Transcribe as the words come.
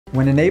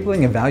When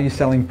enabling a value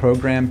selling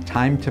program,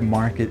 time to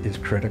market is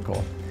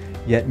critical.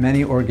 Yet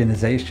many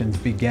organizations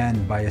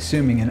begin by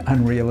assuming an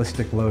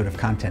unrealistic load of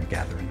content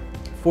gathering.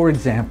 For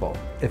example,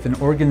 if an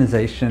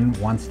organization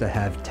wants to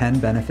have 10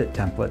 benefit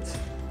templates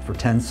for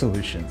 10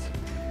 solutions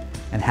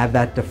and have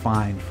that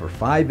defined for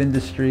 5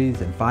 industries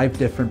and 5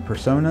 different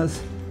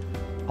personas,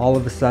 all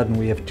of a sudden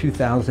we have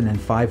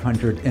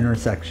 2,500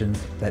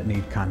 intersections that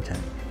need content.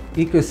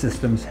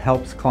 Ecosystems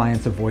helps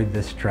clients avoid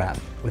this trap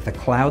with a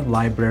cloud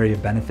library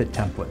of benefit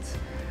templates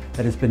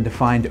that has been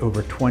defined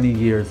over 20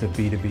 years of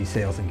B2B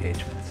sales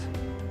engagements.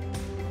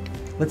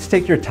 Let's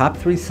take your top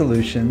 3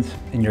 solutions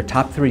in your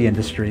top 3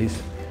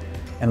 industries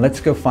and let's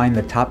go find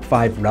the top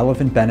 5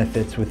 relevant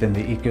benefits within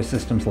the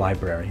ecosystems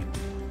library.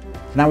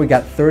 Now we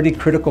got 30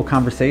 critical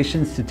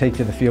conversations to take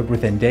to the field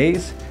within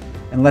days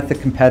and let the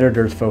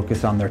competitors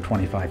focus on their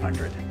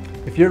 2,500.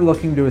 If you're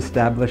looking to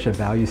establish a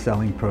value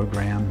selling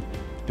program,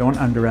 don't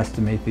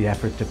underestimate the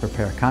effort to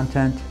prepare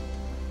content.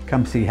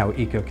 Come see how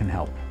Eco can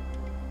help.